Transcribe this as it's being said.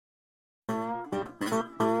Ruby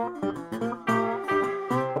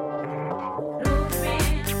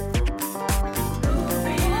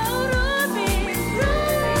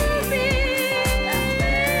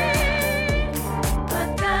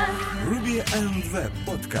and Web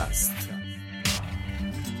Podcast.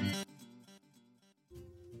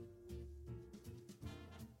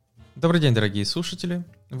 Добрый день, дорогие слушатели.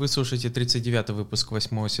 Вы слушаете 39-й выпуск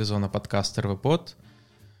 8-го сезона подкаста RVPod.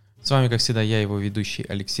 С вами, как всегда, я, его ведущий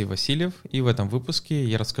Алексей Васильев. И в этом выпуске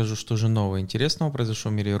я расскажу, что же нового и интересного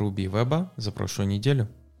произошло в мире Ruby и веба за прошлую неделю.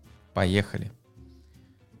 Поехали!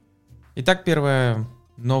 Итак, первая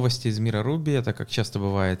новость из мира Ruby, это, как часто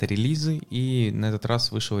бывает, релизы. И на этот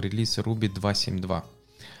раз вышел релиз Ruby 2.7.2.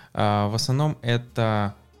 В основном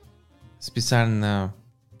это специально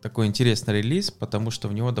такой интересный релиз, потому что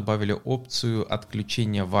в него добавили опцию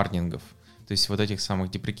отключения варнингов. То есть вот этих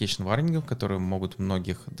самых deprecation варнингов, которые могут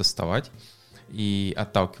многих доставать и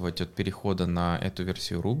отталкивать от перехода на эту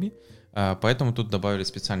версию Ruby. Поэтому тут добавили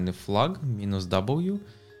специальный флаг -W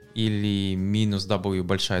или -W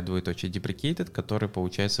большая двоеточие deprecated, который,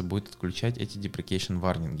 получается, будет отключать эти deprecation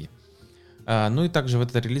варнинги. Ну и также в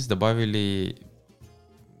этот релиз добавили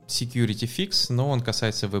security fix, но он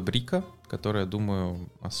касается вебрика, который, я думаю,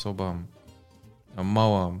 особо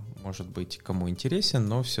мало, может быть, кому интересен,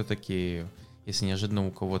 но все-таки, если неожиданно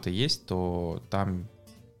у кого-то есть, то там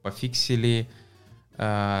пофиксили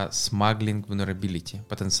smuggling vulnerability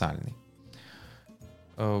потенциальный.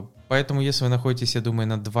 Поэтому, если вы находитесь, я думаю,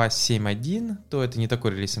 на 2.7.1, то это не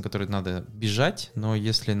такой релиз, на который надо бежать, но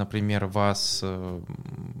если, например, вам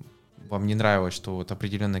не нравилось, что вот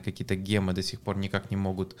определенные какие-то гемы до сих пор никак не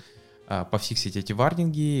могут пофиксить эти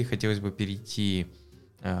варнинги, и хотелось бы перейти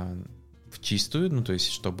в чистую, ну то есть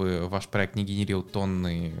чтобы ваш проект не генерил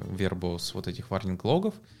тонны вербос вот этих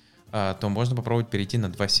варнинг-логов, то можно попробовать перейти на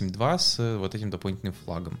 2.7.2 с вот этим дополнительным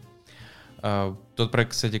флагом. Тот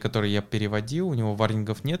проект, кстати, который я переводил, у него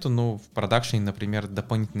варнингов нету, но в продакшене, например,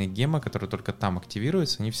 дополнительные гемы, которые только там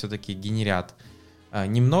активируются, они все-таки генерят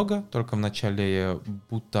немного, только в начале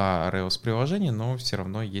бута Rails приложения, но все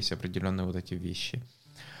равно есть определенные вот эти вещи.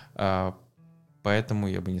 Поэтому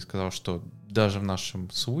я бы не сказал, что даже в нашем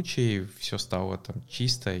случае все стало там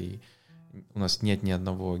чисто, и у нас нет ни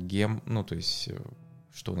одного ну то есть,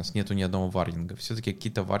 что у нас нету ни одного варнинга. Все-таки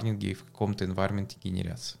какие-то варнинги в каком-то environment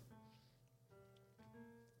генерятся.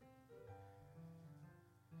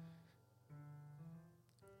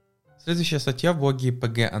 Следующая статья в блоге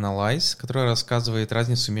PG Analyze, которая рассказывает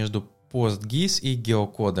разницу между PostGIS и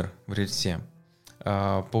Geocoder в рельсе.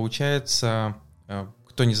 Получается,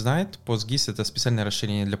 кто не знает, PostGIS — это специальное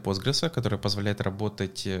расширение для Postgres, которое позволяет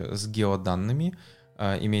работать с геоданными,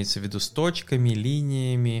 имеется в виду с точками,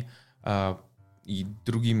 линиями и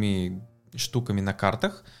другими штуками на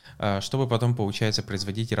картах, чтобы потом, получается,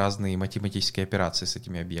 производить разные математические операции с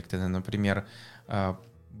этими объектами. Например,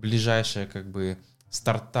 ближайшая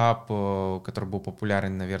стартап, который был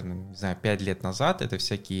популярен, наверное, не знаю, 5 лет назад, это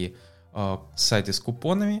всякие сайты с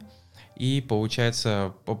купонами. И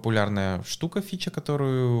получается популярная штука, фича,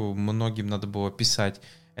 которую многим надо было писать,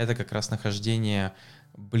 это как раз нахождение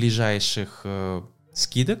ближайших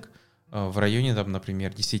скидок в районе, там,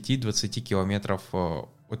 например, 10-20 километров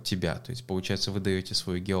от тебя. То есть, получается, вы даете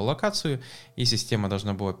свою геолокацию, и система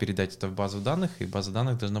должна была передать это в базу данных, и база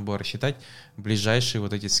данных должна была рассчитать ближайшие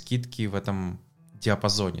вот эти скидки в этом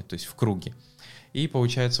диапазоне, то есть в круге. И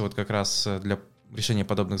получается, вот как раз для решения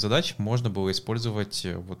подобных задач можно было использовать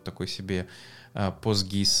вот такой себе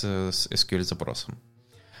PostGIS с SQL-запросом.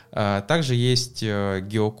 Также есть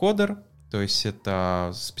Geocoder, то есть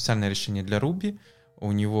это специальное решение для Ruby.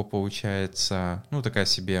 У него получается, такая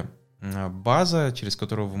себе база, через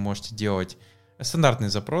которую вы можете делать стандартные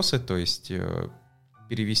запросы, то есть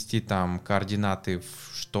перевести там координаты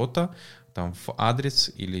в что-то, там в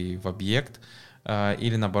адрес или в объект,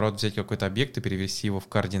 или наоборот взять какой-то объект и перевести его в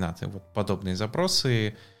координаты. Вот подобные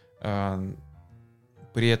запросы.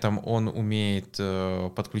 При этом он умеет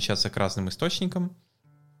подключаться к разным источникам,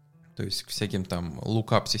 то есть к всяким там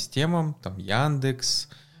lookup-системам, там Яндекс,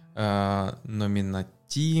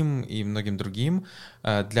 Nominatим и многим другим.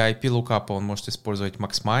 Для IP-лукапа он может использовать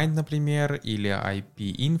MaxMind, например, или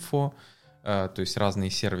IP-Info, то есть разные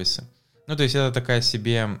сервисы. То есть это такая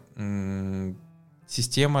себе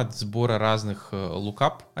система сбора разных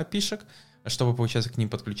lookup API-шек, чтобы, получается, к ним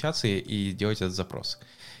подключаться и делать этот запрос.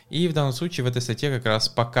 И в данном случае в этой статье как раз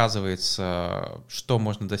показывается, что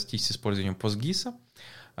можно достичь с использованием PostGIS.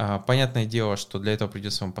 Понятное дело, что для этого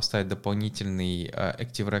придется вам поставить дополнительный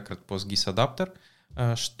Active Record PostGIS адаптер,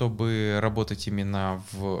 чтобы работать именно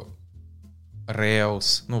в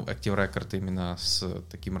Rails, Active Record именно с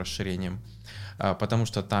таким расширением. потому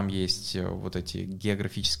что там есть вот эти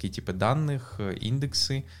географические типы данных,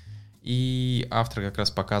 индексы, и автор как раз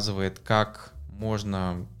показывает, как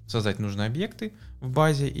можно создать нужные объекты в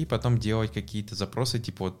базе и потом делать какие-то запросы,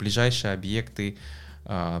 типа вот ближайшие объекты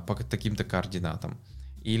по таким-то координатам.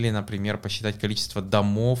 Или, например, посчитать количество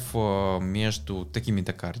домов между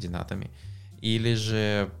такими-то координатами. Или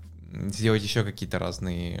же сделать еще какие-то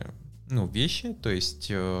разные вещи. То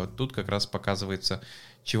есть тут как раз показывается,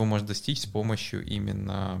 чего можно достичь с помощью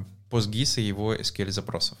именно PostGIS и его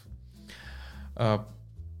SQL-запросов.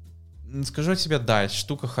 Скажу от себя, да,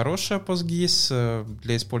 штука хорошая PostGIS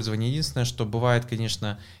для использования. Единственное, что бывает,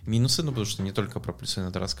 конечно, минусы, потому что не только про плюсы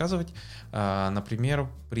надо рассказывать. Например,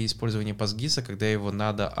 при использовании PostGIS, когда его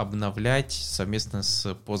надо обновлять совместно с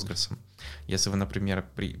Postgres. Если вы, например,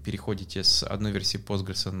 переходите с одной версии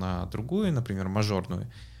Postgres на другую, например,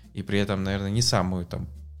 мажорную, и при этом, наверное, не самую там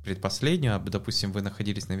предпоследнюю, допустим, вы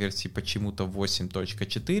находились на версии почему-то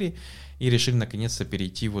 8.4 и решили наконец-то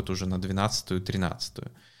перейти вот уже на 12-ю,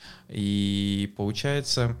 13-ю. И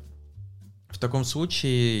получается, в таком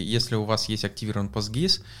случае, если у вас есть активирован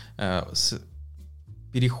PostGIS, с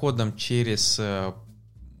переходом через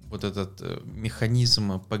вот этот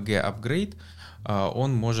механизм PG Upgrade,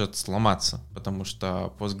 он может сломаться, потому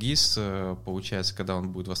что PostGIS, получается, когда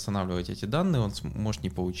он будет восстанавливать эти данные, он может не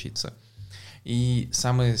получиться. И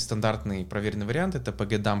самый стандартный проверенный вариант — это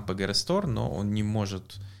PG-Dump, PG-Restore, но он не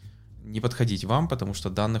может не подходить вам, потому что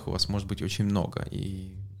данных у вас может быть очень много,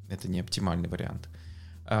 и это не оптимальный вариант.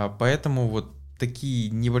 Поэтому вот такие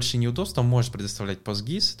небольшие неудобства может предоставлять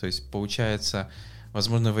PostGIS. То есть получается,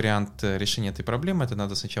 возможный вариант решения этой проблемы — это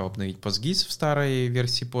надо сначала обновить PostGIS в старой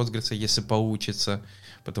версии Postgres, если получится,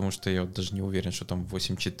 потому что я вот даже не уверен, что там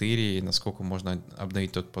 8.4 и насколько можно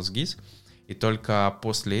обновить тот PostGIS. И только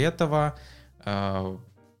после этого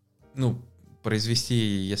произвести,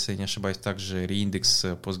 если я не ошибаюсь, также реиндекс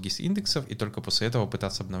PostGIS индексов, и только после этого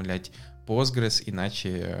пытаться обновлять Postgres,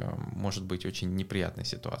 иначе может быть очень неприятная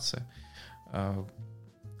ситуация.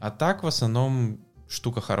 А так, в основном,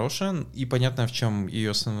 штука хорошая, и понятно, в чем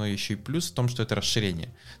ее основной еще и плюс, в том, что это расширение.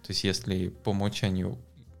 То есть, если по умолчанию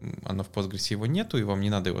оно в Postgres его нету, и вам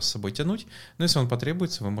не надо его с собой тянуть, но если он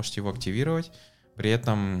потребуется, вы можете его активировать. При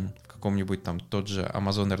этом в каком-нибудь там тот же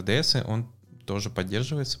Amazon RDS он тоже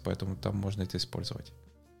поддерживается, поэтому там можно это использовать.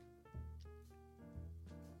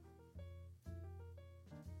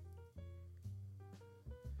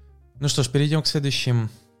 Ну что ж, перейдем к следующим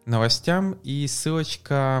новостям. И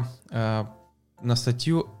ссылочка на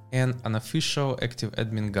статью An Unofficial Active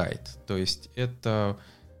Admin Guide. То есть это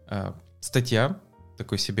статья,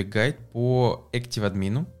 такой себе гайд по Active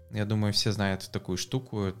Admin. Я думаю, все знают такую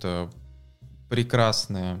штуку. Это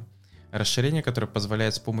прекрасное расширение, которое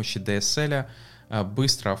позволяет с помощью DSL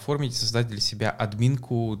быстро оформить и создать для себя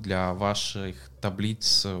админку для ваших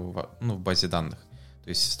таблиц в базе данных. То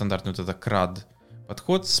есть стандартный вот это CRUD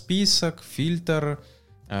подход, список, фильтр,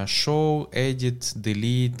 show, edit,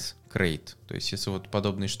 delete, create. То есть если вот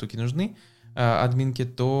подобные штуки нужны админке,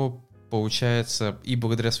 то получается и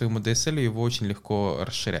благодаря своему DSL его очень легко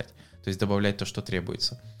расширять. То есть добавлять то, что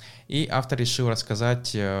требуется. И автор решил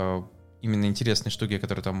рассказать именно интересные штуки,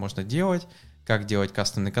 которые там можно делать, как делать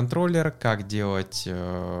кастомный контроллер, как делать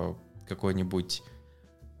какой-нибудь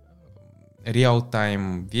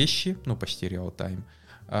real-time вещи, почти real-time,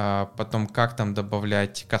 потом как там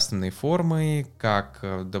добавлять кастомные формы, как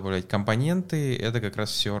добавлять компоненты, это как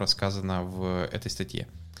раз все рассказано в этой статье.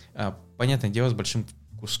 Понятное дело, с большим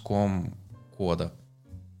куском кода.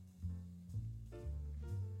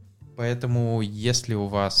 Поэтому, если у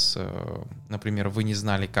вас, например, вы не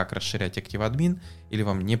знали, как расширять ActiveAdmin, или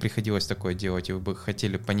вам не приходилось такое делать, и вы бы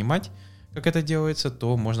хотели понимать, как это делается,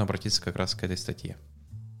 то можно обратиться как раз к этой статье.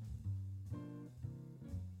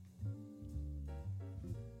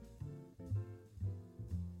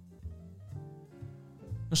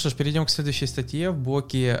 Ну что ж, перейдем к следующей статье. В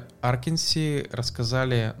блоке Arkansas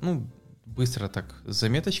рассказали, быстро так, с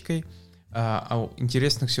заметочкой, о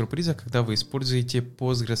интересных сюрпризах, когда вы используете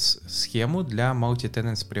Postgres-схему для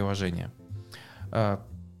multi-tenancy приложения. Я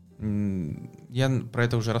про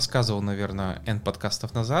это уже рассказывал, наверное, N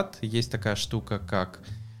подкастов назад. Есть такая штука, как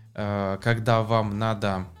когда вам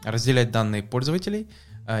надо разделять данные пользователей.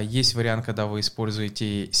 Есть вариант, когда вы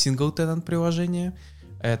используете single-tenant приложение.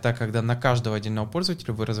 Это когда на каждого отдельного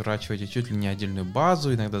пользователя вы разворачиваете чуть ли не отдельную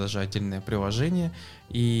базу, иногда даже отдельное приложение,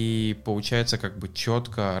 и получается как бы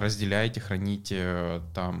четко разделяете, храните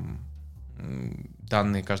там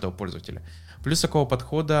данные каждого пользователя. Плюс такого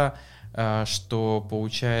подхода, что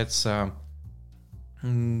получается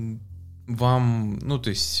вам, то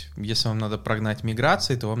есть если вам надо прогнать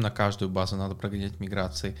миграции, то вам на каждую базу надо прогонять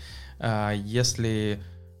миграции. Если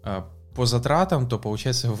по затратам, то,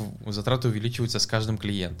 получается, затраты увеличиваются с каждым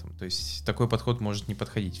клиентом. То есть такой подход может не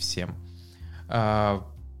подходить всем. В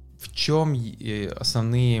чем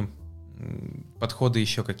основные подходы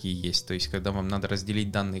еще какие есть? То есть когда вам надо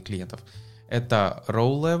разделить данные клиентов. Это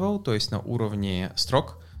row level, то есть на уровне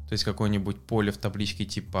строк, то есть какое-нибудь поле в табличке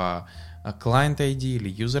типа client ID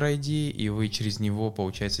или user ID, и вы через него,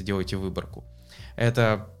 получается, делаете выборку.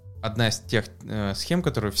 Это одна из тех схем,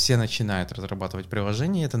 которые все начинают разрабатывать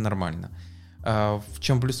приложение, и это нормально. В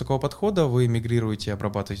чем плюс такого подхода? Вы мигрируете и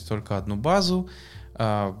обрабатываете только одну базу,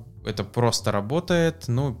 это просто работает.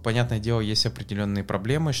 Ну, понятное дело, есть определенные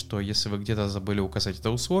проблемы, что если вы где-то забыли указать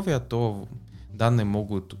это условие, то данные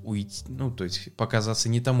могут уйти, ну, то есть показаться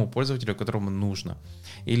не тому пользователю, которому нужно.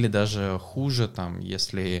 Или даже хуже, там,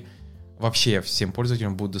 если вообще всем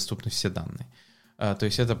пользователям будут доступны все данные. То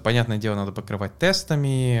есть это, понятное дело, надо покрывать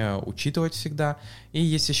тестами, учитывать всегда. И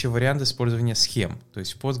есть еще вариант использования схем. То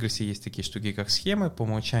есть в Postgres есть такие штуки, как схемы. По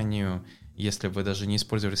умолчанию, если вы даже не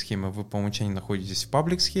использовали схемы, вы по умолчанию находитесь в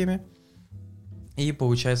паблик-схеме. И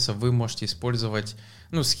получается, вы можете использовать,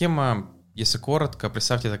 ну, схема, если коротко,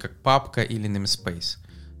 представьте это как папка или namespace.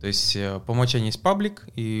 То есть по умолчанию есть паблик,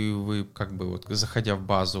 и вы как бы вот заходя в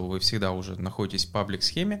базу, вы всегда уже находитесь в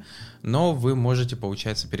паблик-схеме, но вы можете,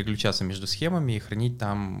 получается, переключаться между схемами и хранить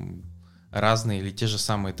там разные или те же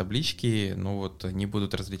самые таблички, но вот они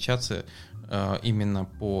будут различаться именно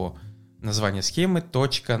по названию схемы,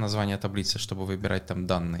 точка, название таблицы, чтобы выбирать там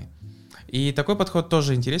данные. И такой подход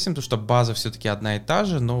тоже интересен, потому что база все-таки одна и та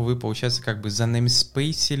же, но вы, получается, как бы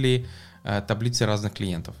занамеспейсили таблицы разных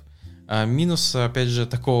клиентов. Минус, опять же,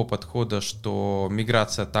 такого подхода, что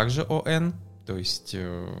миграция также ОН, то есть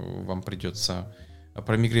вам придется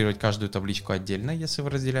промигрировать каждую табличку отдельно, если вы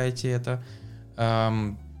разделяете это.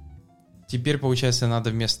 Теперь, получается, надо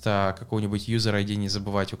вместо какого-нибудь user ID не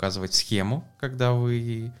забывать указывать схему, когда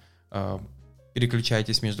вы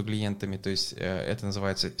переключаетесь между клиентами, то есть это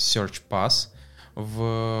называется search pass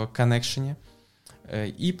в connection.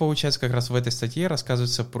 И получается, как раз в этой статье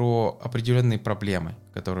рассказывается про определенные проблемы,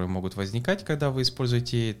 которые могут возникать, когда вы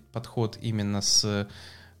используете подход именно с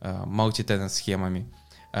multi-tenant схемами.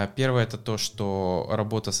 Первое — это то, что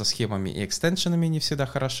работа со схемами и экстеншенами не всегда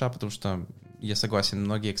хороша, потому что, я согласен,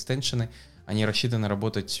 многие экстеншены, они рассчитаны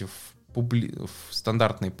работать в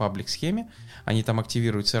стандартной паблик-схеме, они там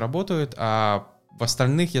активируются и работают, а в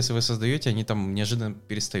остальных, если вы создаете, они там неожиданно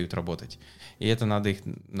перестают работать. И это надо их,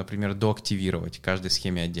 например, доактивировать в каждой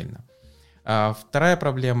схеме отдельно. Вторая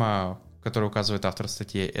проблема, которую указывает автор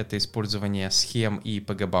статьи, это использование схем и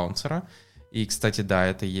PG-баунсера. И, кстати, да,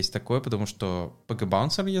 это есть такое, потому что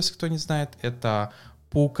PG-баунсер, если кто не знает, это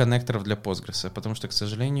пул коннекторов для Postgres, потому что, к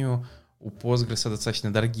сожалению, у Postgres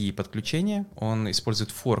достаточно дорогие подключения, он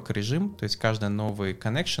использует fork режим, то есть каждый новый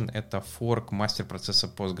connection — это fork мастер-процесса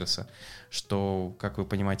Postgres, что, как вы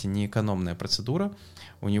понимаете, не экономная процедура,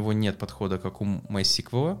 у него нет подхода, как у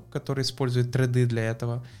MySQL, который использует треды для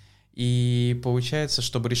этого, и получается,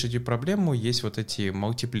 чтобы решить эту проблему, есть вот эти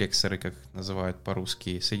мультиплексоры, как называют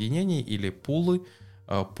по-русски, соединения, или пулы,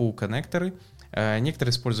 пул-коннекторы.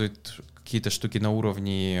 Некоторые используют какие-то штуки на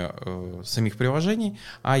уровне самих приложений,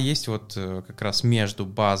 а есть вот как раз между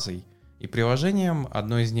базой и приложением.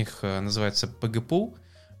 Одно из них называется PG-Pool,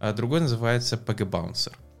 а другое называется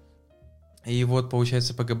PG-Bouncer. И вот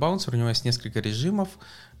получается PG-Bouncer, у него есть несколько режимов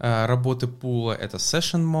работы пула. Это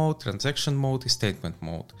Session Mode, Transaction Mode и Statement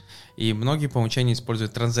Mode. И многие по умолчанию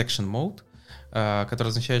используют Transaction Mode, который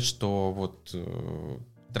означает, что вот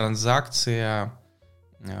транзакция...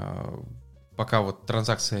 Пока вот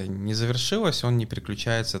транзакция не завершилась, он не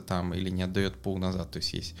переключается там или не отдает пул назад. То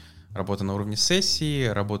есть есть работа на уровне сессии,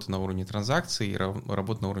 работа на уровне транзакции и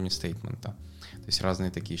работа на уровне стейтмента. То есть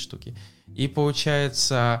разные такие штуки. И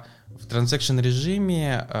получается, в transaction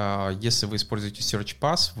режиме, если вы используете Search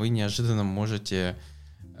Pass, вы неожиданно можете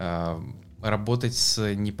работать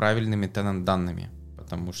с неправильными tenant данными.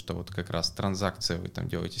 Потому что вот как раз транзакция, вы там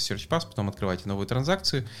делаете Search Pass, потом открываете новую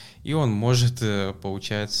транзакцию, и он может,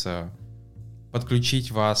 получается,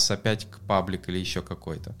 подключить вас опять к паблик или еще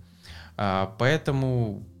какой-то.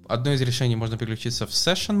 Поэтому одно из решений — можно переключиться в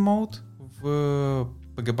Session Mode в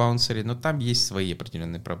PG-Bouncer, но там есть свои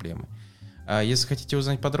определенные проблемы. Если хотите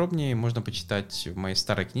узнать подробнее, можно почитать в моей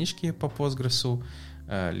старой книжке по Postgres,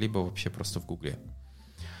 либо вообще просто в Гугле.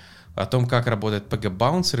 О том, как работает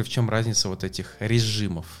PG-Bouncer и в чем разница вот этих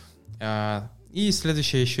режимов. И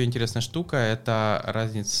следующая еще интересная штука — это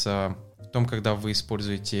разница в том, когда вы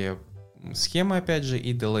используете схемы, опять же,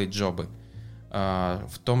 и delay джобы.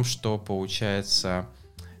 В том, что получается,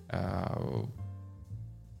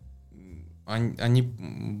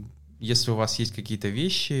 они если у вас есть какие-то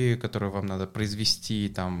вещи, которые вам надо произвести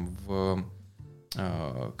там в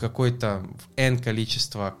какое-то n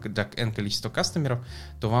количество, для n количества кастомеров,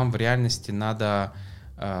 то вам в реальности надо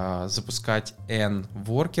запускать n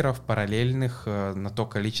воркеров параллельных на то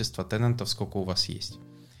количество тенантов, сколько у вас есть.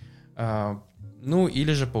 Ну,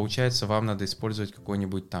 или же, получается, вам надо использовать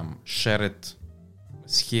какой-нибудь там shared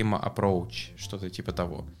schema approach, что-то типа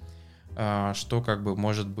того, что как бы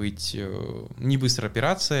может быть не быстрая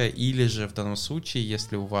операция, или же в данном случае,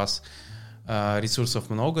 если у вас ресурсов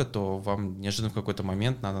много, то вам неожиданно в какой-то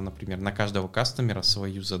момент надо, например, на каждого кастомера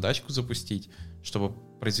свою задачку запустить, чтобы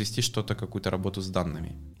произвести что-то, какую-то работу с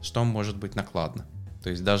данными, что может быть накладно. То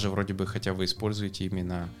есть даже вроде бы, хотя вы используете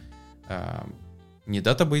именно не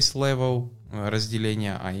database level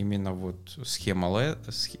разделения, а именно вот схему,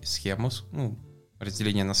 ну,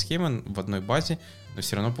 разделение на схемы в одной базе, но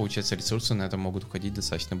все равно, получается, ресурсы на это могут уходить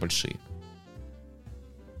достаточно большие.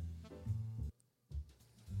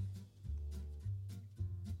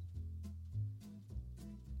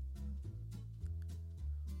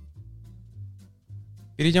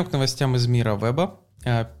 Перейдем к новостям из мира веба.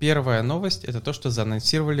 Первая новость — это то, что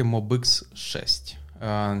заанонсировали MobX 6.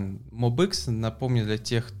 MobX, напомню для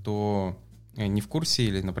тех, кто не в курсе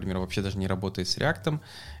или, например, вообще даже не работает с React,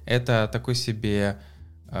 это такой себе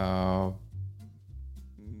state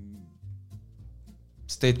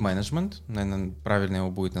management, наверное, правильно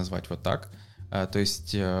его будет назвать вот так, то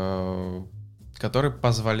есть который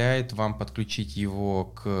позволяет вам подключить его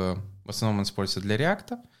к... В основном он используется для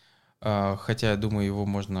React, хотя, я думаю, его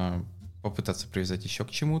можно попытаться привязать еще к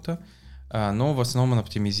чему-то, но в основном он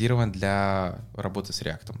оптимизирован для работы с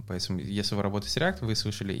React. Поэтому, если вы работаете с React, вы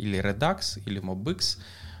слышали или Redux, или MobX.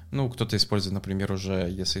 Ну, кто-то использует, например, уже,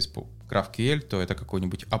 если GraphQL, то это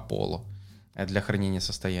какой-нибудь Apollo для хранения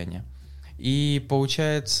состояния. И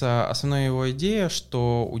получается, основная его идея,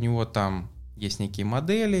 что у него там есть некие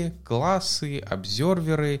модели, классы,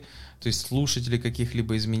 обзерверы, то есть слушатели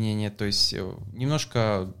каких-либо изменений, то есть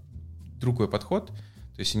немножко другой подход.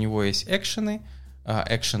 То есть у него есть экшены,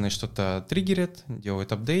 экшены что-то триггерят,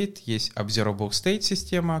 делают апдейт, есть observable state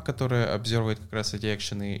система, которая обзервирует как раз эти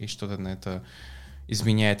экшены и что-то на это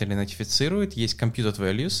изменяет или нотифицирует, есть computed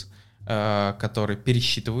values, которые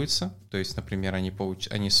пересчитываются, то есть, например,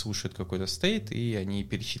 они слушают какой-то стейт и они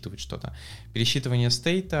пересчитывают что-то. Пересчитывание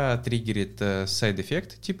стейта триггерит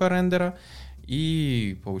сайд-эффект типа рендера,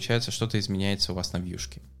 и получается, что-то изменяется у вас на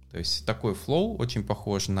вьюшке. То есть такой флоу очень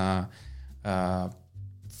похож на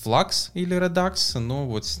Flux или Redux, но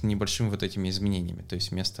вот с небольшими вот этими изменениями. То есть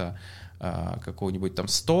вместо какого-нибудь там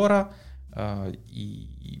стора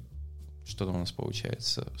и что там у нас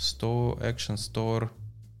получается? Action Store,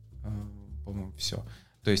 по-моему, все.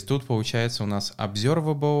 То есть тут получается у нас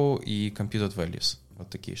Observable и Computed Values. Вот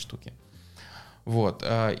такие штуки. Вот.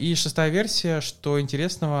 И шестая версия, что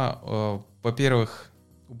интересного, во-первых,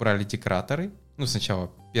 убрали декораторы. Ну, сначала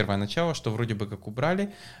первое начало, что вроде бы как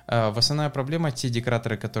убрали. Основная проблема, те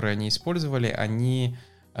декораторы, которые они использовали, они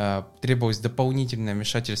требовалось дополнительное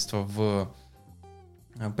вмешательство в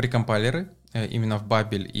прекомпайлеры, именно в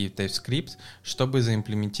Babel и TypeScript, чтобы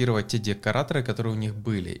заимплементировать те декораторы, которые у них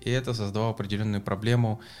были. И это создавало определенную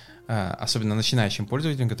проблему, особенно начинающим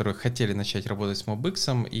пользователям, которые хотели начать работать с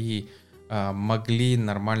MobX и могли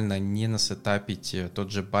нормально не насетапить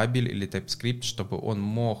тот же Babel или TypeScript, чтобы он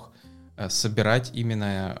мог собирать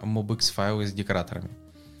именно MobX файлы с декораторами.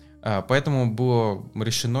 Поэтому было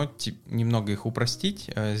решено немного их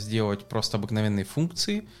упростить, сделать просто обыкновенные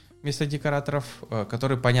функции вместо декораторов,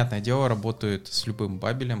 которые, понятное дело, работают с любым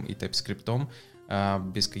Babel и TypeScript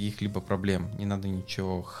без каких-либо проблем, не надо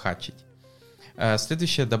ничего хачить.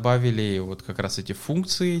 Следующее, добавили вот как раз эти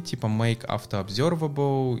функции типа make auto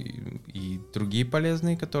observable и другие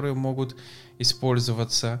полезные, которые могут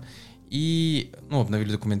использоваться. И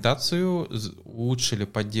обновили документацию, улучшили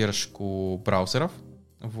поддержку браузеров.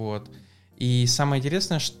 Вот. И самое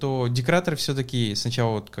интересное, что декораторы все-таки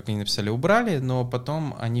сначала, вот, как они написали, убрали, но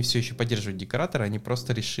потом они все еще поддерживают декораторы, они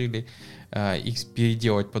просто решили их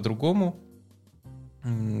переделать по-другому.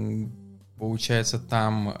 Получается,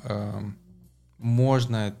 там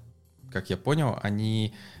можно, как я понял,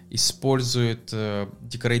 они используют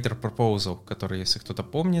Decorator Proposal, который, если кто-то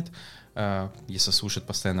помнит, если слушает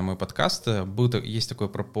постоянно мой подкаст, есть такой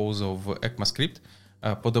proposal в ECMAScript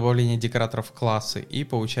по добавлению декораторов в классы, и,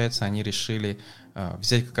 получается, они решили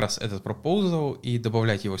взять как раз этот proposal и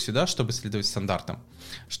добавлять его сюда, чтобы следовать стандартам,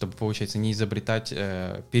 чтобы, получается, не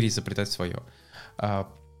переизобретать свое.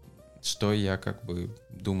 Что я как бы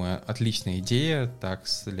думаю, отличная идея, так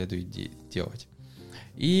следует делать.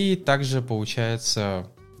 И также,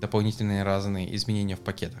 получается, дополнительные разные изменения в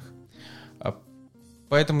пакетах.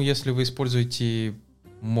 Поэтому, если вы используете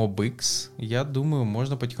MobX, я думаю,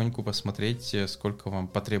 можно потихоньку посмотреть, сколько вам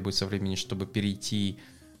потребуется времени, чтобы перейти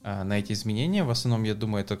на эти изменения. В основном, я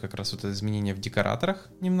думаю, это как раз вот это изменение в декораторах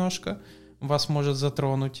немножко вас может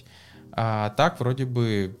затронуть. А так, вроде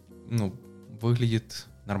бы, выглядит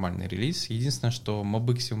нормальный релиз. Единственное, что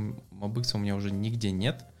MobX у меня уже нигде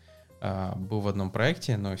нет. Был в одном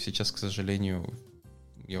проекте, но сейчас, к сожалению,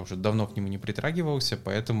 я уже давно к нему не притрагивался,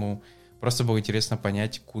 поэтому просто было интересно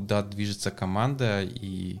понять, куда движется команда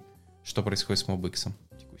и что происходит с MobX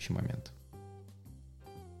в текущий момент.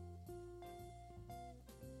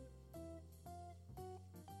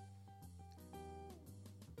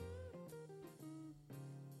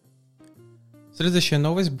 Следующая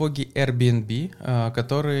новость — боги Airbnb,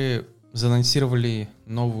 которые заанонсировали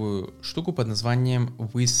новую штуку под названием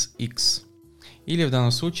WizX. Или в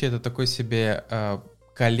данном случае это такой себе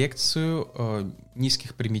коллекцию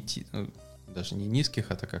низких примитивов, даже не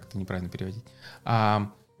низких, это как-то неправильно переводить,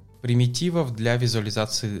 а примитивов для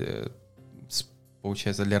визуализации,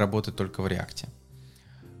 получается, для работы только в React.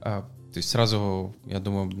 То есть сразу, я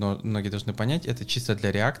думаю, многие должны понять, это чисто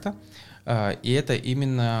для React, и это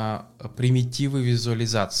именно примитивы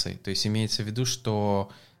визуализации. То есть имеется в виду,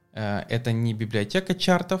 что это не библиотека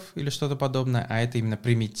чартов или что-то подобное, а это именно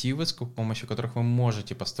примитивы, с помощью которых вы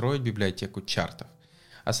можете построить библиотеку чартов.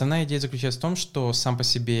 Основная идея заключается в том, что сам по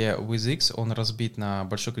себе WizX, он разбит на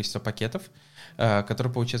большое количество пакетов,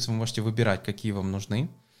 которые, получается, вы можете выбирать, какие вам нужны.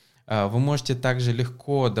 Вы можете также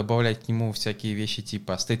легко добавлять к нему всякие вещи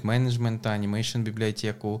типа state management, animation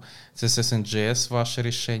библиотеку, CSS and JS ваше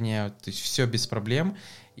решение, то есть все без проблем,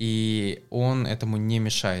 и он этому не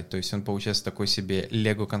мешает, то есть он получается такой себе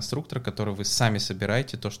Lego-конструктор, который вы сами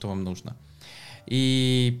собираете то, что вам нужно.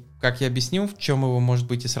 И как я объяснил, в чем его может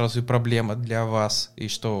быть и сразу и проблема для вас, и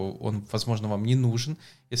что он, возможно, вам не нужен,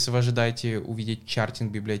 если вы ожидаете увидеть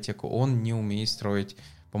чартинг-библиотеку, он не умеет строить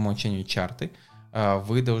по умолчанию чарты.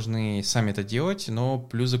 Вы должны сами это делать, но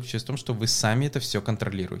плюс заключается в том, что вы сами это все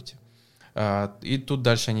контролируете. И тут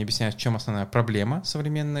дальше они объясняют, в чем основная проблема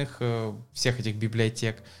современных всех этих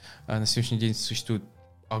библиотек. На сегодняшний день существует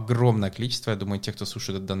огромное количество, я думаю, те, кто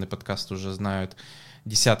слушает данный подкаст, уже знают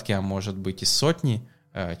десятки, а может быть и сотни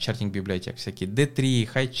чартинг-библиотек. Всякие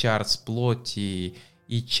D3, HighCharts, Plotly,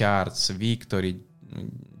 eCharts, Victory,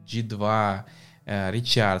 G2,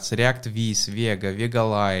 Recharts, ReactViz, Vega,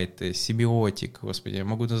 VegaLite, Semiotic, господи, я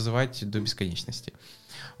могу называть до бесконечности.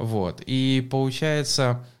 Вот. И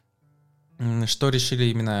получается, что решили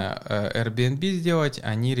именно Airbnb сделать?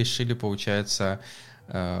 Они решили, получается,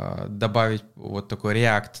 добавить вот такой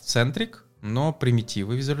React-centric, но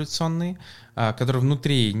примитивы визуализационные, которые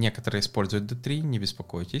внутри некоторые используют D3, не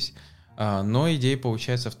беспокойтесь. Но идея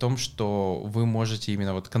получается в том, что вы можете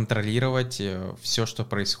именно вот контролировать все, что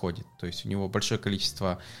происходит. То есть у него большое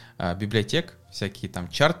количество библиотек, всякие там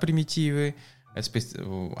чарт-примитивы,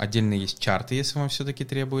 отдельно есть чарты, если вам все-таки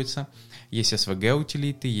требуется. Есть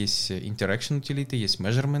SVG-утилиты, есть Interaction-утилиты, есть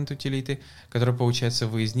Measurement-утилиты, которые, получается,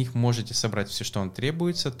 вы из них можете собрать все, что вам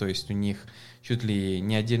требуется. То есть у них чуть ли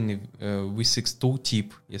не отдельный WizX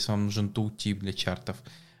tooltip, если вам нужен tooltip для чартов.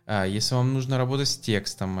 Если вам нужно работать с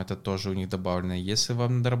текстом, это тоже у них добавлено. Если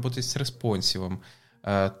вам надо работать с респонсивом,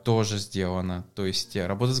 тоже сделано. То есть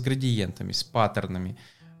работа с градиентами, с паттернами.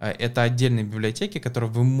 Это отдельные библиотеки, которые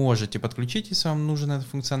вы можете подключить, если вам нужна эта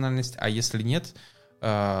функциональность. А если нет,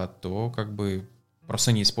 то как бы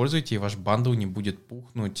просто не используйте, и ваш бандл не будет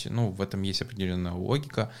пухнуть. Ну, в этом есть определенная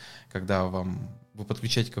логика, когда вы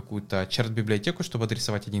подключаете какую-то чарт-библиотеку, чтобы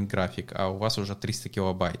отрисовать один график, а у вас уже 300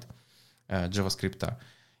 килобайт JavaScript.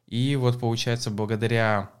 И вот получается,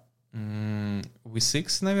 благодаря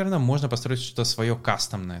WizX, наверное, можно построить что-то свое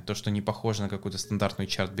кастомное, то, что не похоже на какую-то стандартную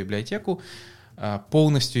чарт-библиотеку,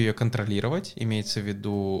 полностью ее контролировать, имеется в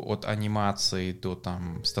виду от анимации до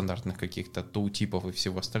там стандартных каких-то тултипов и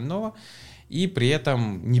всего остального, и при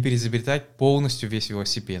этом не переизобретать полностью весь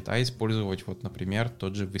велосипед, а использовать вот, например,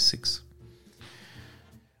 тот же WizX.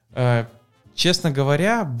 Честно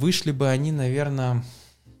говоря, вышли бы они, наверное,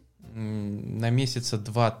 на месяца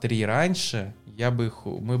 2-3 раньше,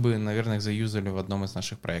 мы бы, наверное, их заюзали в одном из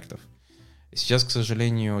наших проектов. Сейчас, к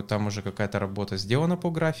сожалению, там уже какая-то работа сделана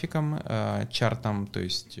по графикам, чартам, то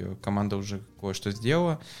есть команда уже кое-что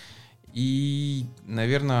сделала. И,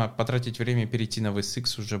 наверное, потратить время и перейти на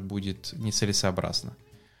WizX уже будет нецелесообразно.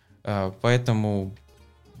 Поэтому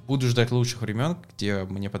буду ждать лучших времен, где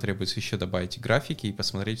мне потребуется еще добавить графики и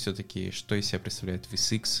посмотреть все-таки, что из себя представляет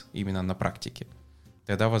WizX именно на практике.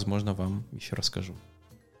 Тогда, возможно, вам еще расскажу.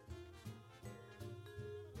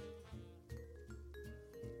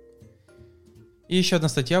 И еще одна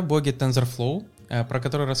статья в блоге TensorFlow. про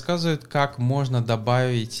который рассказывает, как можно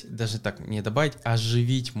добавить, даже так, не добавить,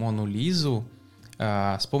 оживить Мону Лизу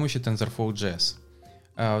с помощью TensorFlow.js.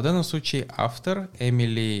 В данном случае автор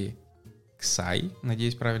Эмили Ксай,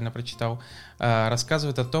 надеюсь, правильно прочитал,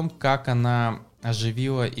 рассказывает о том, как она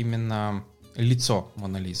оживила именно лицо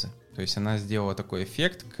Моны Лизы. То есть она сделала такой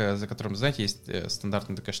эффект, за которым, знаете, есть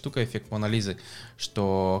стандартная такая штука, эффект Моны Лизы,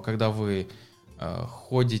 что когда вы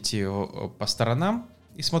ходите по сторонам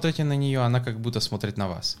и смотрите на нее, она как будто смотрит на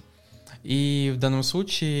вас. И в данном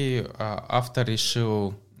случае автор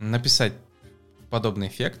решил написать подобный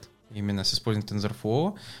эффект, именно с использованием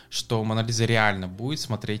TensorFlow, что Мона Лиза реально будет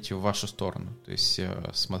смотреть в вашу сторону. То есть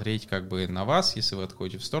смотреть как бы на вас, если вы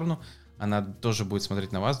отходите в сторону, она тоже будет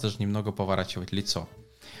смотреть на вас, даже немного поворачивать лицо.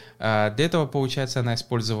 Для этого, получается, она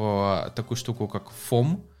использовала такую штуку, как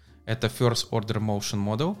FOM, это First Order Motion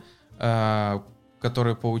Model,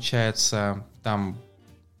 который, получается, там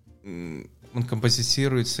он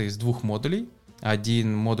композицируется из двух модулей.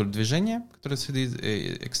 Один модуль движения, который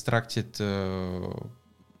Extracted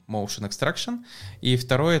Motion Extraction, и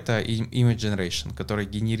второй это Image Generation, который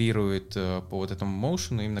генерирует по вот этому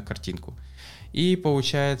motion именно картинку. И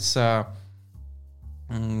получается,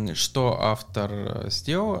 что автор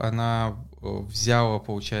сделал, она взяла,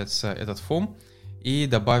 получается, этот фом и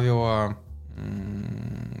добавила,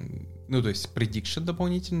 ну, то есть prediction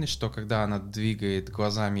дополнительный, что когда она двигает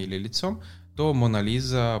глазами или лицом, то Мона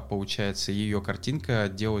Лиза, получается, ее картинка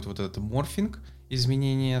делает вот этот морфинг,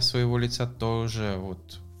 изменение своего лица тоже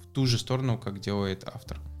вот в ту же сторону, как делает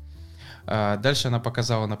автор. Дальше она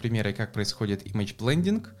показала на примере, как происходит image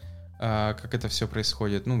blending, как это все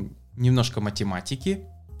происходит, ну, немножко математики,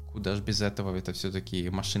 куда же без этого, это все-таки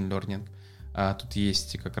machine learning. Тут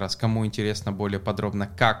есть как раз, кому интересно более подробно,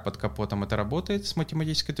 как под капотом это работает с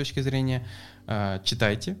математической точки зрения,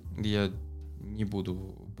 читайте, я не буду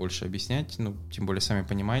больше объяснять, ну, тем более сами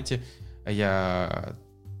понимаете, я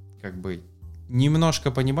как бы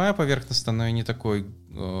немножко понимаю поверхностно, но я не такой,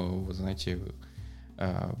 вы знаете,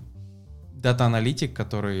 дата-аналитик,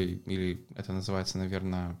 который, или это называется,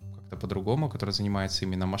 наверное, как-то по-другому, который занимается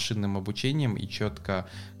именно машинным обучением и четко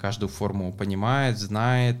каждую форму понимает,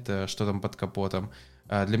 знает, что там под капотом.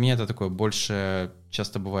 Для меня это такое больше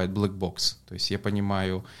часто бывает black box, то есть я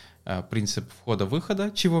понимаю принцип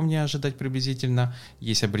входа-выхода, чего мне ожидать приблизительно.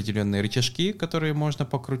 Есть определенные рычажки, которые можно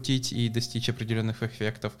покрутить и достичь определенных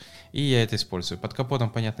эффектов, и я это использую. Под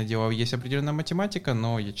капотом, понятное дело, есть определенная математика,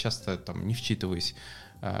 но я часто там не вчитываюсь,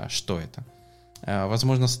 что это.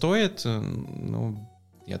 Возможно, стоит, ну,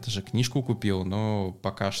 я даже книжку купил, но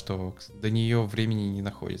пока что до нее времени не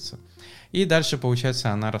находится. И дальше,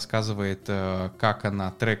 получается, она рассказывает, как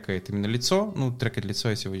она трекает именно лицо. Ну, трекать лицо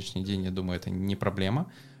на сегодняшний день, я думаю, это не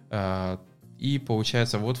проблема. И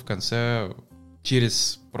получается, вот в конце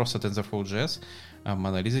через просто TensorFlow.js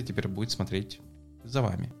Мона Лиза теперь будет смотреть за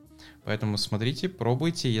вами. Поэтому смотрите,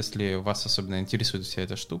 пробуйте. Если вас особенно интересует вся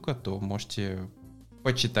эта штука, то можете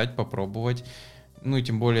почитать, попробовать. Ну и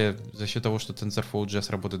тем более за счет того, что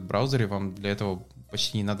TensorFlow.js работает в браузере, вам для этого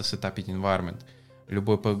почти не надо сетапить environment.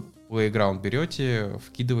 Любой playground берете,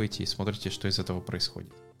 вкидываете и смотрите, что из этого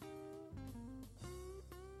происходит.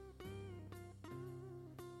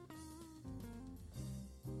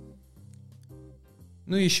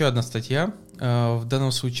 Ну и еще одна статья, в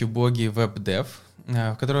данном случае в блоге WebDev,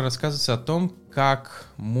 в которой рассказывается о том, как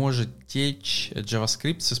может течь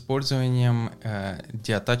JavaScript с использованием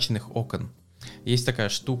деатаченных окон. Есть такая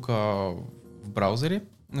штука в браузере,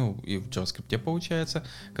 ну и в JavaScript получается,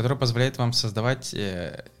 которая позволяет вам создавать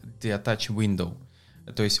deattach window,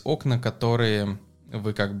 то есть окна, которые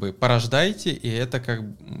вы как бы порождаете, и это как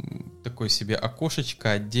такое себе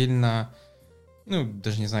окошечко отдельно, ну,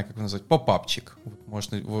 даже не знаю, как его назвать, попапчик.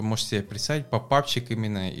 Вы можете себе представить попапчик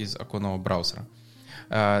именно из оконного браузера.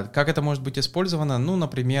 Как это может быть использовано? Ну,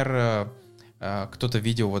 например, кто-то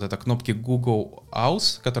видел вот это кнопки Google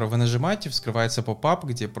House, которые вы нажимаете, вскрывается попап,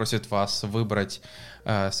 где просит вас выбрать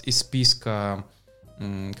из списка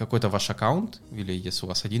какой-то ваш аккаунт, или если у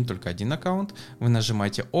вас только один аккаунт, вы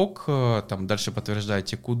нажимаете ОК, там дальше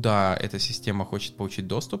подтверждаете, куда эта система хочет получить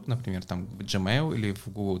доступ, например, там в Gmail или в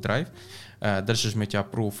Google Drive, дальше жмете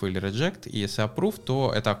Approve или Reject, и если Approve,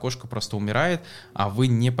 то это окошко просто умирает, а вы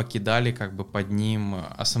не покидали как бы под ним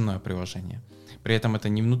основное приложение. При этом это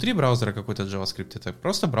не внутри браузера какой-то JavaScript, это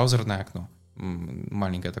просто браузерное окно,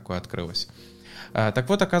 маленькое такое открылось. Так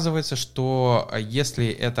вот, оказывается, что если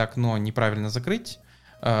это окно неправильно закрыть,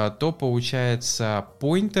 то получается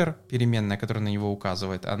pointer, переменная, которая на него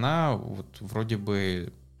указывает, она вот вроде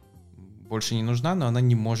бы больше не нужна, но она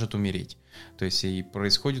не может умереть. То есть и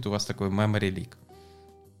происходит у вас такой memory leak.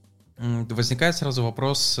 возникает сразу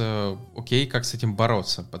вопрос, окей, как с этим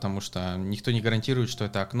бороться, потому что никто не гарантирует, что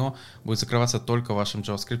это окно будет закрываться только вашим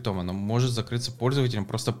JavaScript, оно может закрыться пользователем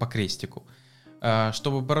просто по крестику.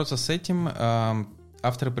 Чтобы бороться с этим,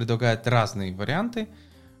 авторы предлагают разные варианты.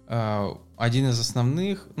 Один из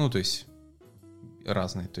основных, то есть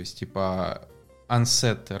разные, то есть типа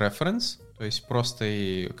unset reference, то есть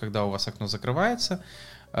просто когда у вас окно закрывается,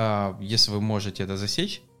 если вы можете это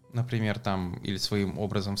засечь, например, там, или своим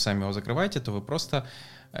образом сами его закрываете, то вы просто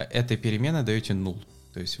этой переменной даете null.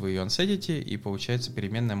 То есть вы ее ансетите, и получается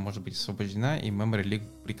переменная может быть освобождена, и memory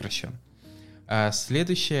leak прекращен.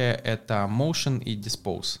 Следующее — это motion и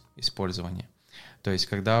dispose использование. То есть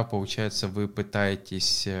когда, получается, вы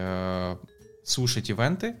пытаетесь слушать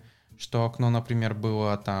ивенты, что окно, например,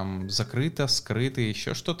 было там закрыто, скрыто,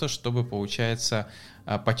 еще что-то, чтобы, получается,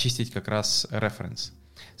 почистить как раз reference.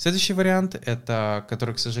 Следующий вариант, это,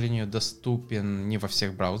 который, к сожалению, доступен не во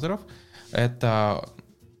всех браузерах, это,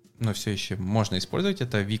 но все еще можно использовать,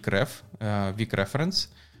 это weak reference,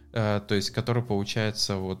 то есть который,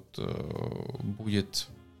 получается, будет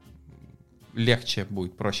легче,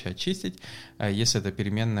 будет проще очистить, если эта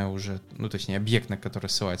переменная уже, точнее, объект, на который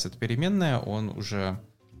ссылается эта переменная, он уже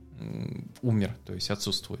умер, то есть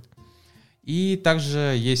отсутствует. И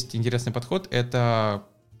также есть интересный подход, это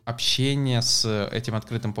общение с этим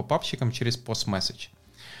открытым попапчиком через post-message.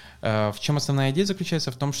 В чем основная идея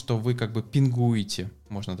заключается? В том, что вы как бы пингуете,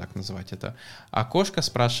 можно так назвать это, окошко,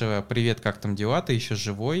 спрашивая: «Привет, как там дела, ты еще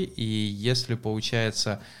живой?» И если,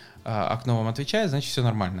 получается, окно вам отвечает, значит, все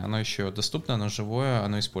нормально, оно еще доступно, оно живое,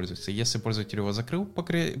 оно используется. Если пользователь его закрыл по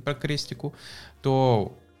крестику,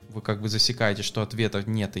 то вы как бы засекаете, что ответов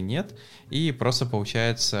нет и нет, и просто,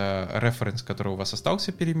 получается, референс, который у вас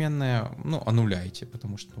остался, переменная, аннуляете,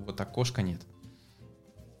 потому что окошка нет.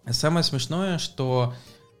 Самое смешное, что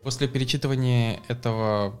после перечитывания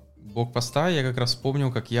этого блогпоста я как раз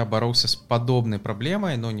вспомнил, как я боролся с подобной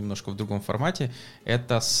проблемой, но немножко в другом формате.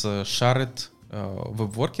 Это с shared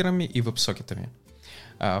веб-воркерами и веб-сокетами.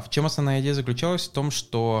 В чем основная идея заключалась? В том,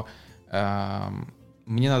 что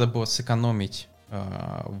мне надо было сэкономить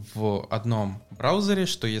в одном браузере,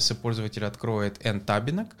 что если пользователь откроет N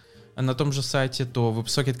табинок на том же сайте, то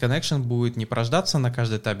WebSocket Connection будет не порождаться на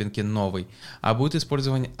каждой табинке новый, а будет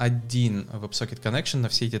использован один WebSocket Connection на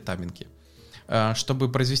все эти табинки.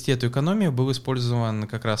 Чтобы произвести эту экономию, был использован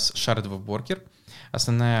как раз Shared Web Worker.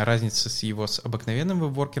 Основная разница с обыкновенным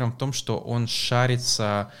веб-воркером в том, что он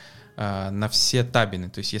шарится на все табины.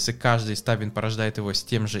 То есть если каждый из табин порождает его с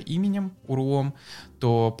тем же именем, URL,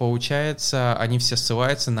 то получается они все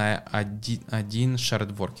ссылаются на один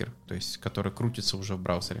shared worker, то есть который крутится уже в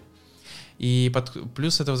браузере. И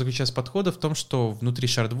плюс этого заключается подхода в том, что внутри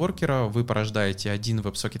shared worker вы порождаете один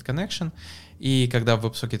WebSocket Connection, и когда в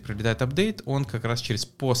WebSocket прилетает апдейт, он как раз через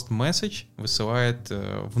post-message высылает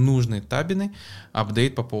в нужные табины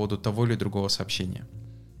апдейт по поводу того или другого сообщения.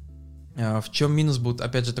 В чем минус будет,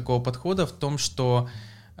 опять же, такого подхода? В том, что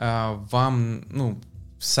вам,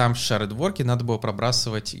 в сам shared worker надо было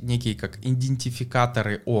пробрасывать некие как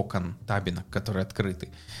идентификаторы окон табинок, которые открыты.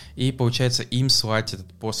 И, получается, им слать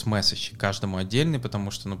этот post-message каждому отдельный,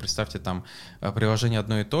 потому что, представьте, там приложение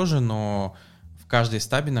одно и то же, но в каждой из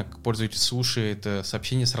табинок пользователь слушает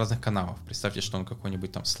сообщения с разных каналов. Представьте, что он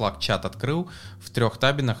какой-нибудь там Slack-чат открыл в 3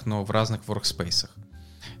 табинах, но в разных workspace'ах.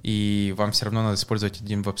 И вам все равно надо использовать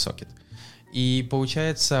один WebSocket. И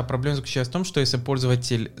получается, проблема заключается в том, что если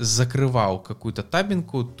пользователь закрывал какую-то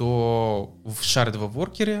табинку, то в shared web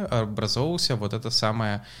worker образовывался вот эта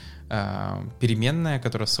самая переменная,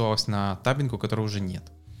 которая ссылалась на табинку, которой уже нет.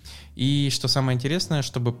 И что самое интересное,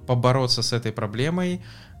 чтобы побороться с этой проблемой,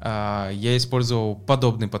 я использовал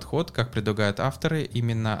подобный подход, как предлагают авторы,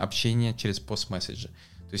 именно общение через пост-месседжи.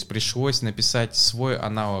 То есть пришлось написать свой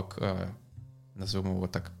аналог, назовем его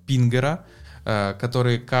так, пингера,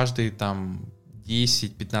 который каждый там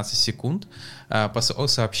 10-15 секунд посылал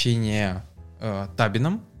сообщение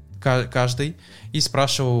табинам каждый и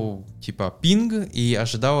спрашивал типа пинг и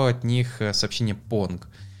ожидал от них сообщение понг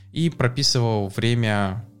и прописывал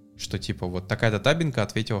время, что типа вот такая-то табинка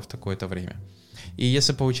ответила в такое-то время. И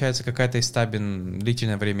если, получается, какая-то из табин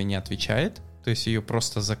длительное время не отвечает, то есть ее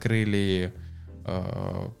просто закрыли,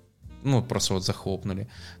 просто вот захлопнули,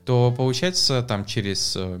 то, получается, там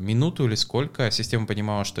через минуту или сколько система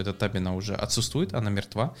понимала, что эта табина уже отсутствует, она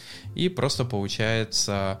мертва, и просто,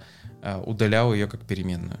 получается, удаляла ее как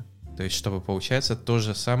переменную. То есть, чтобы, получается,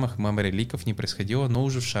 тоже самых memory ликов не происходило, но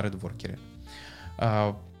уже в shared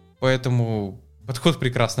worker. Поэтому подход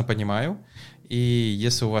прекрасно понимаю. И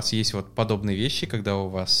если у вас есть вот подобные вещи, когда у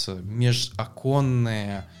вас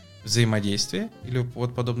межоконное взаимодействия или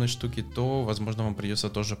вот подобной штуки, то, возможно, вам придется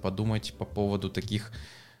тоже подумать по поводу таких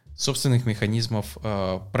собственных механизмов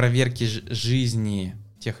проверки жизни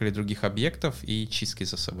тех или других объектов и чистки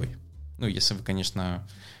за собой. Ну, если вы, конечно,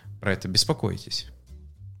 про это беспокоитесь.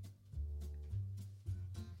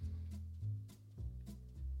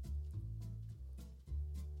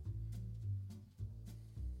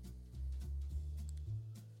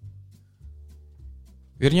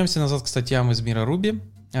 Вернемся назад к статьям из мира Ruby.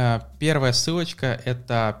 Первая ссылочка —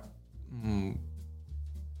 это,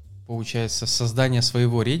 получается, создание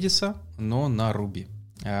своего Redis, но на Ruby.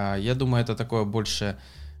 Я думаю, это такое больше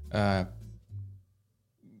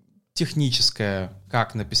техническое,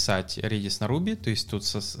 как написать Redis на Ruby. То есть тут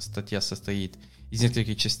статья состоит из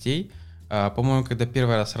нескольких частей. По-моему, когда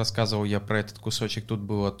первый раз рассказывал я про этот кусочек, тут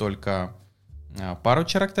было только пару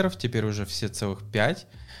характеров, теперь уже все целых 5,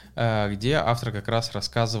 где автор как раз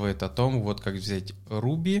рассказывает о том, вот как взять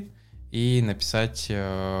Ruby и написать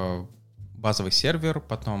базовый сервер,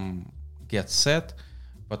 потом get set,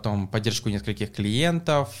 потом поддержку нескольких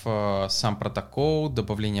клиентов, сам протокол,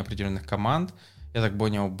 добавление определенных команд. Я так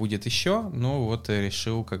понял, будет еще, но вот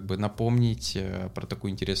решил как бы напомнить про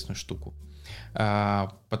такую интересную штуку.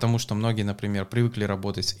 Потому что многие, например, привыкли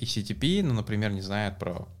работать с HTTP, но, например, не знают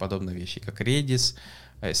про подобные вещи, как Redis,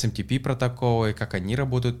 SMTP протоколы, как они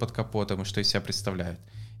работают под капотом и что из себя представляют.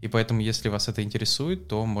 И поэтому, если вас это интересует,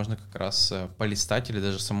 то можно как раз полистать или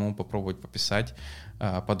даже самому попробовать пописать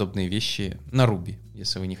подобные вещи на Ruby,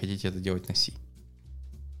 если вы не хотите это делать на C.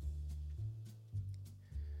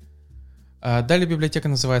 Далее библиотека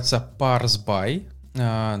называется ParseBy.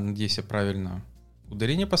 Надеюсь, я правильно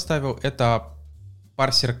ударение поставил. Это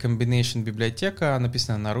парсер combination библиотека,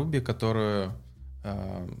 написанная на Ruby, которую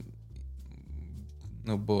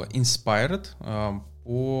была inspired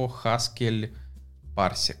по Haskell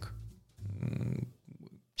Parsec.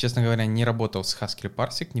 Честно говоря, не работал с Haskell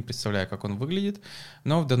Parsec, не представляю, как он выглядит,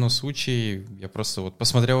 но в данном случае я просто вот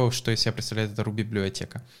посмотрел, что из себя представляет эта Ruby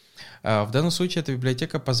библиотека. В данном случае эта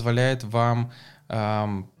библиотека позволяет вам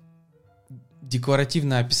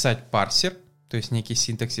декларативно описать парсер, то есть некий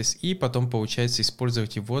синтаксис, и потом, получается,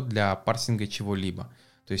 использовать его для парсинга чего-либо.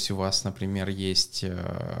 То есть у вас, например, есть,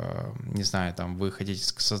 не знаю, там вы хотите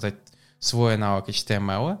создать свой аналог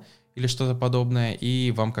HTML или что-то подобное,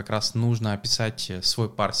 и вам как раз нужно описать свой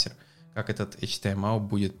парсер, как этот HTML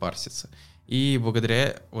будет парситься. И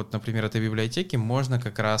благодаря, вот, например, этой библиотеке можно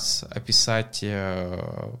как раз описать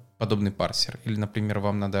подобный парсер. Или, например,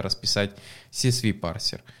 вам надо расписать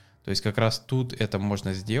CSV-парсер. То есть как раз тут это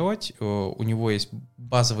можно сделать. У него есть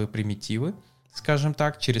базовые примитивы, скажем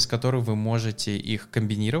так, через которые вы можете их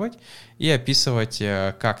комбинировать и описывать,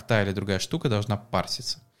 как та или другая штука должна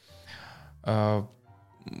парситься.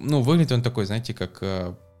 Ну, выглядит он такой, знаете, как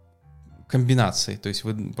комбинации. То есть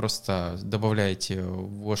вы просто добавляете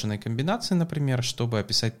вложенные комбинации, например, чтобы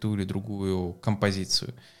описать ту или другую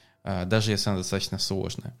композицию, даже если она достаточно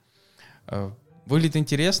сложная. Выглядит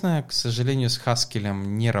интересно, к сожалению, с Haskell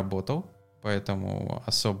не работал, поэтому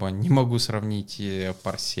особо не могу сравнить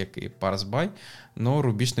Parsec и ParseBy, но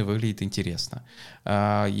рубишный выглядит интересно.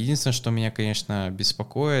 Единственное, что меня, конечно,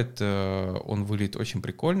 беспокоит, он выглядит очень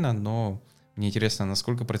прикольно, но мне интересно,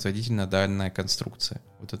 насколько производительна данная конструкция.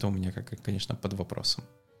 Вот это у меня, конечно, под вопросом.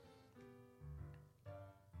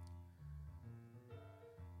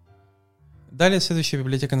 Далее следующая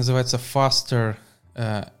библиотека называется Faster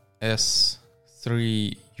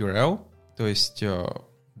S3 URL, то есть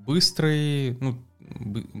быстрый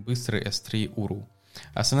S3 URL.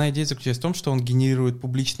 Основная идея заключается в том, что он генерирует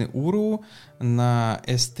публичный URL на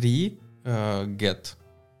S3 get.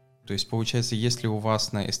 То есть, получается, если у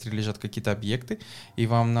вас на S3 лежат какие-то объекты, и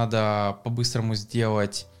вам надо по-быстрому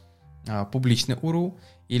сделать публичный URL,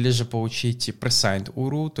 или же получить presigned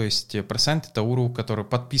URL, то есть presigned — это URL, который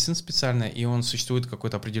подписан специально, и он существует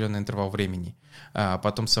какой-то определенный интервал времени.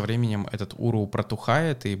 Потом со временем этот URL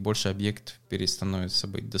протухает, и больше объект перестановится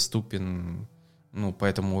быть доступен по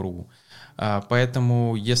этому URL.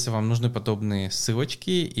 Поэтому, если вам нужны подобные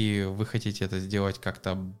ссылочки, и вы хотите это сделать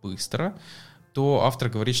как-то быстро, то автор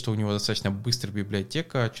говорит, что у него достаточно быстрая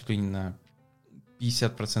библиотека, чуть ли не на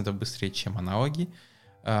 50% быстрее, чем аналоги,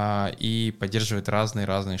 и поддерживает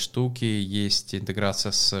разные штуки. Есть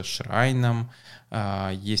интеграция с Shrine,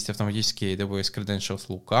 есть автоматический AWS Credentials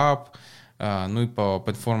Lookup, ну и по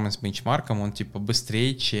performance бенчмаркам он типа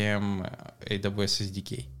быстрее, чем AWS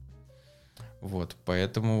SDK. Вот,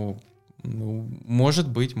 поэтому, может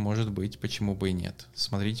быть, почему бы и нет.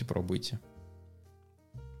 Смотрите, пробуйте.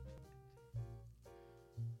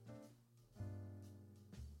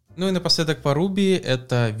 Ну и напоследок по Ruby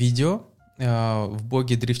это видео. в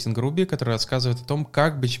блоге Drifting Ruby, который рассказывает о том,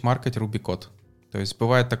 как бенчмаркать Ruby код. То есть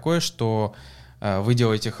бывает такое, что вы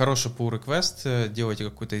делаете хороший pull request, делаете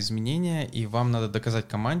какое-то изменение, и вам надо доказать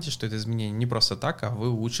команде, что это изменение не просто так, а вы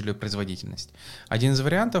улучшили производительность. Один из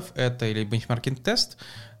вариантов — это или бенчмаркинг-тест,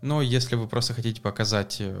 но если вы просто хотите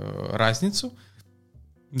показать разницу,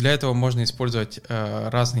 для этого можно использовать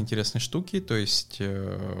разные интересные штуки, то есть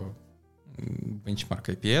benchmark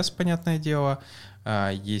IPS, понятное дело,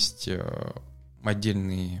 есть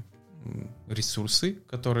отдельные ресурсы,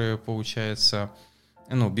 которые, получается,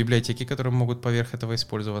 библиотеки, которые могут поверх этого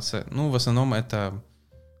использоваться. В основном это,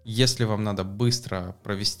 если вам надо быстро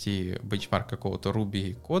провести бенчмарк какого-то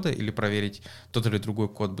Ruby кода или проверить тот или другой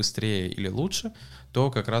код быстрее или лучше, то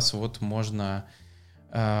как раз вот можно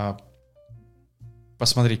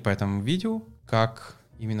посмотреть по этому видео, как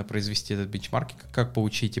именно произвести этот бенчмарк, как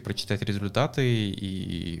получить и прочитать результаты,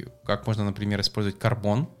 и как можно, например, использовать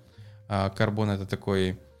Carbon. Carbon — это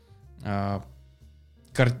такой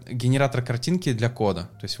генератор картинки для кода.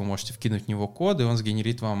 То есть вы можете вкинуть в него код, и он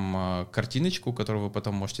сгенерит вам картиночку, которую вы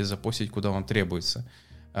потом можете запостить, куда вам требуется.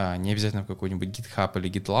 Не обязательно в какой-нибудь GitHub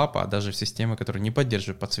или GitLab, а даже в системы, которые не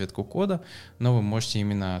поддерживают подсветку кода, но вы можете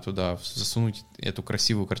именно туда засунуть эту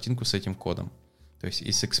красивую картинку с этим кодом. То есть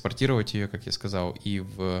и сэкспортировать ее, как я сказал, и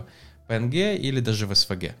в PNG или даже в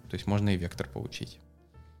SVG. То есть можно и вектор получить.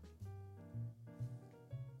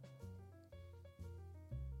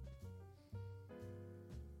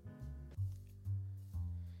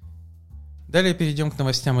 Далее перейдем к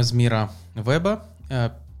новостям из мира веба.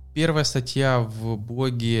 Первая статья в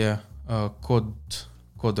блоге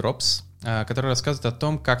CodeDrops, которая рассказывает о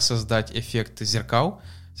том, как создать эффект зеркал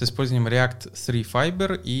с использованием React 3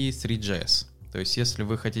 Fiber и 3JS. То есть если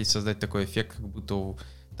вы хотите создать такой эффект, как будто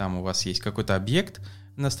там у вас есть какой-то объект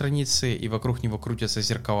на странице, и вокруг него крутятся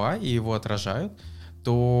зеркала, и его отражают,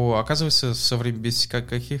 то оказывается, без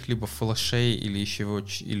каких-либо флешей или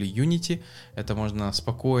Unity это можно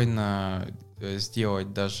спокойно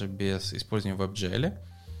сделать даже без использования WebGL,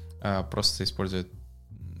 просто используя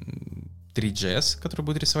 3JS, который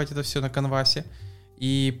будет рисовать это все на канвасе.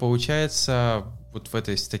 И получается, вот в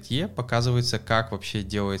этой статье показывается, как вообще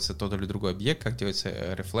делается тот или другой объект, как делается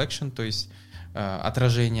reflection, то есть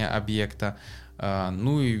отражение объекта.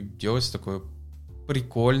 И делается такое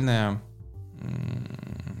прикольное,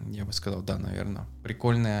 я бы сказал, да, наверное,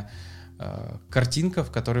 прикольная картинка,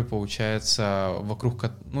 в которой получается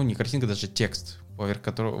не картинка, даже текст,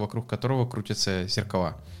 вокруг которого крутятся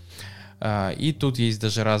зеркала. И тут есть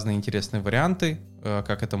даже разные интересные варианты,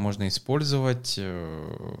 как это можно использовать,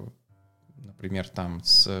 например, там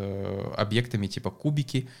с объектами типа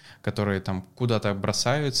кубики, которые там куда-то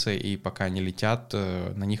бросаются, и пока они летят,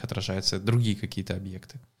 на них отражаются другие какие-то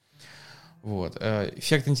объекты. Вот.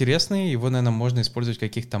 Эффект интересный, его, наверное, можно использовать в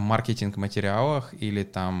каких-то маркетинг-материалах или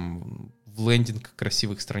там в лендинг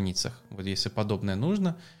красивых страницах. Вот если подобное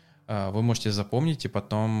нужно, вы можете запомнить и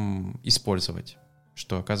потом использовать,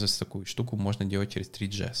 что, оказывается, такую штуку можно делать через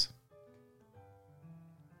 3JS.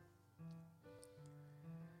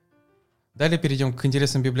 Далее перейдем к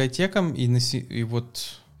интересным библиотекам, и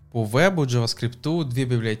вот по вебу, JavaScript, две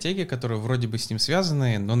библиотеки, которые вроде бы с ним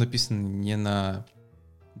связаны, но написаны не на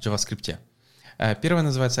JavaScript. Первая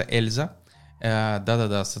называется Эльза.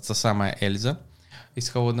 Да-да-да, это самая Эльза из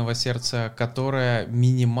 «Холодного сердца», которая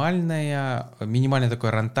минимальный такой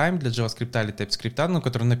рантайм для JavaScript или TypeScript, но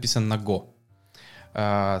который написан на Go.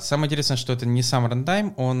 Самое интересное, что это не сам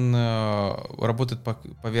рантайм, он работает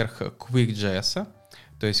поверх Quick.js.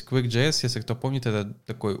 То есть Quick.js, если кто помнит, это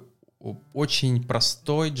такой очень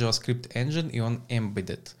простой JavaScript engine, и он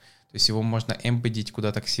embedded. То есть его можно эмбеддить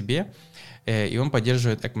куда-то к себе, и он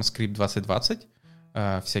поддерживает ECMAScript 2020,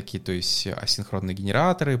 всякие, то есть асинхронные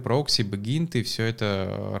генераторы, прокси, бэгинты, все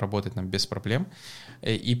это работает нам без проблем.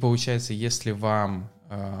 И получается, если вам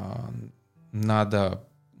надо,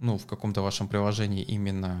 в каком-то вашем приложении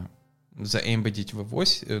именно заэмбеддить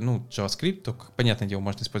V8, JavaScript, то, понятное дело,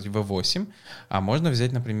 можно использовать V8, а можно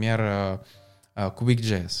взять, например,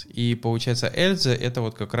 Quick.js. И получается, Elza — это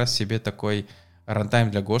вот как раз себе такой рантайм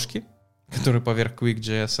для Гошки, который поверх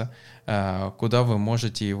Quick.js, куда вы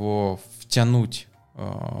можете его втянуть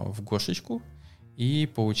в Гошечку, и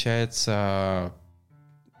получается,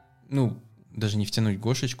 даже не втянуть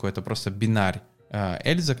Гошечку, это просто бинарь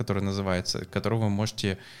Эльза, который называется, которого вы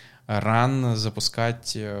можете run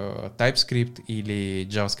запускать TypeScript или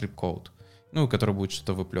JavaScript код, который будет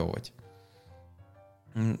что-то выплевывать.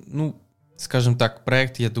 Скажем так,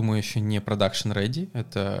 проект, я думаю, еще не production ready,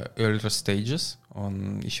 это earlier stages,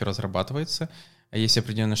 он еще разрабатывается. Есть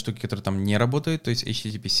определенные штуки, которые там не работают, то есть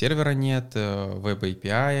HTTP сервера нет, Web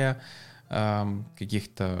API,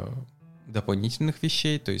 каких-то дополнительных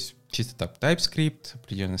вещей, то есть чисто так TypeScript,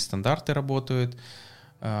 определенные стандарты работают,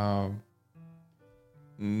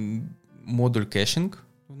 модуль кэшинг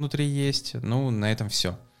внутри есть, на этом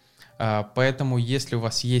все. Поэтому, если у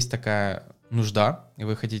вас есть такая нужда, и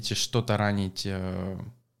вы хотите что-то ранить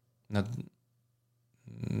на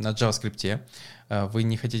JavaScript, вы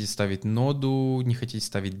не хотите ставить ноду, не хотите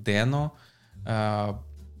ставить Deno,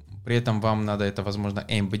 при этом вам надо это, возможно,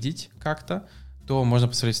 эмбедить как-то, то можно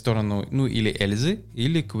посмотреть в сторону, или Эльзы,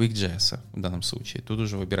 или Quick.js в данном случае. Тут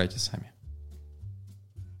уже выбирайте сами.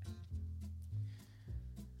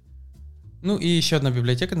 И еще одна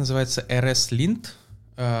библиотека называется RSLint.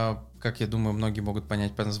 Как я думаю, многие могут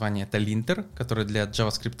понять по названию, это линтер, который для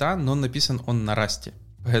JavaScript, но написан он на Rust,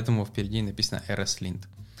 поэтому впереди написано RSLint.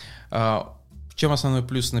 В чем основной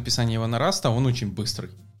плюс написания его на Rust? Он очень быстрый.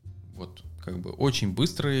 Очень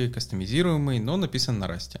быстрый, кастомизируемый, но написан на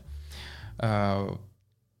Rust.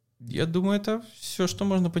 Я думаю, это все, что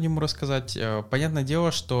можно по нему рассказать. Понятное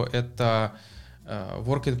дело, что это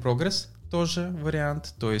work in progress тоже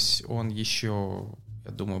вариант, то есть он еще,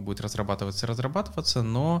 я думаю, будет разрабатываться,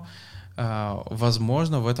 но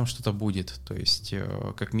возможно в этом что-то будет. То есть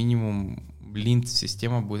как минимум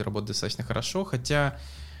линт-система будет работать достаточно хорошо, хотя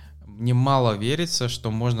мне мало верится,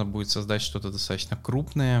 что можно будет создать что-то достаточно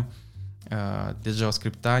крупное для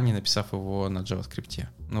JavaScript, не написав его на JavaScript.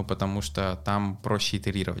 Потому что там проще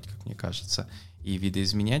итерировать, как мне кажется, и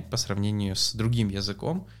видоизменять по сравнению с другим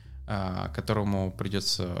языком, которому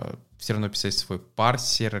придется все равно писать свой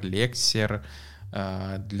парсер, лексер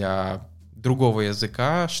для другого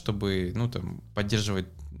языка, чтобы поддерживать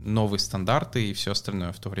новые стандарты и все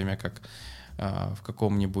остальное, в то время как в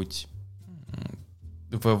каком-нибудь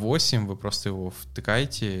V8 вы просто его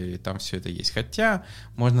втыкаете, и там все это есть. Хотя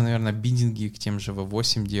можно, наверное, биндинги к тем же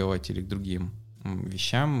V8 делать или к другим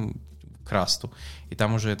вещам, к Rust, и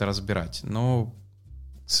там уже это разбирать. Но,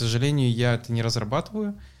 к сожалению, я это не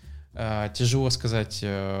разрабатываю. Тяжело сказать,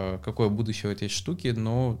 какое будущее у этой штуки,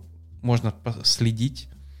 но можно следить,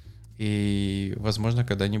 и, возможно,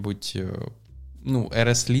 когда-нибудь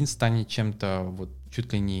RSLint станет чем-то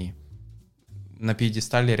чуть ли не на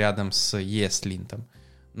пьедестале рядом с ESLint.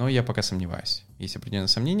 Но я пока сомневаюсь. Есть определенные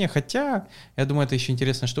сомнения. Хотя, я думаю, это еще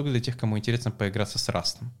интересная штука для тех, кому интересно поиграться с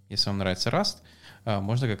Rust. Если вам нравится Rust,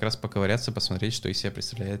 можно как раз поковыряться, посмотреть, что из себя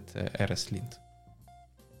представляет RSLint.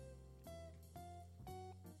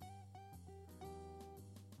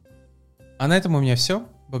 А на этом у меня все.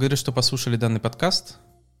 Благодарю, что послушали данный подкаст.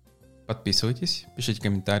 Подписывайтесь, пишите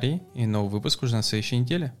комментарии, и новый выпуск уже на следующей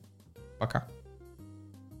неделе. Пока.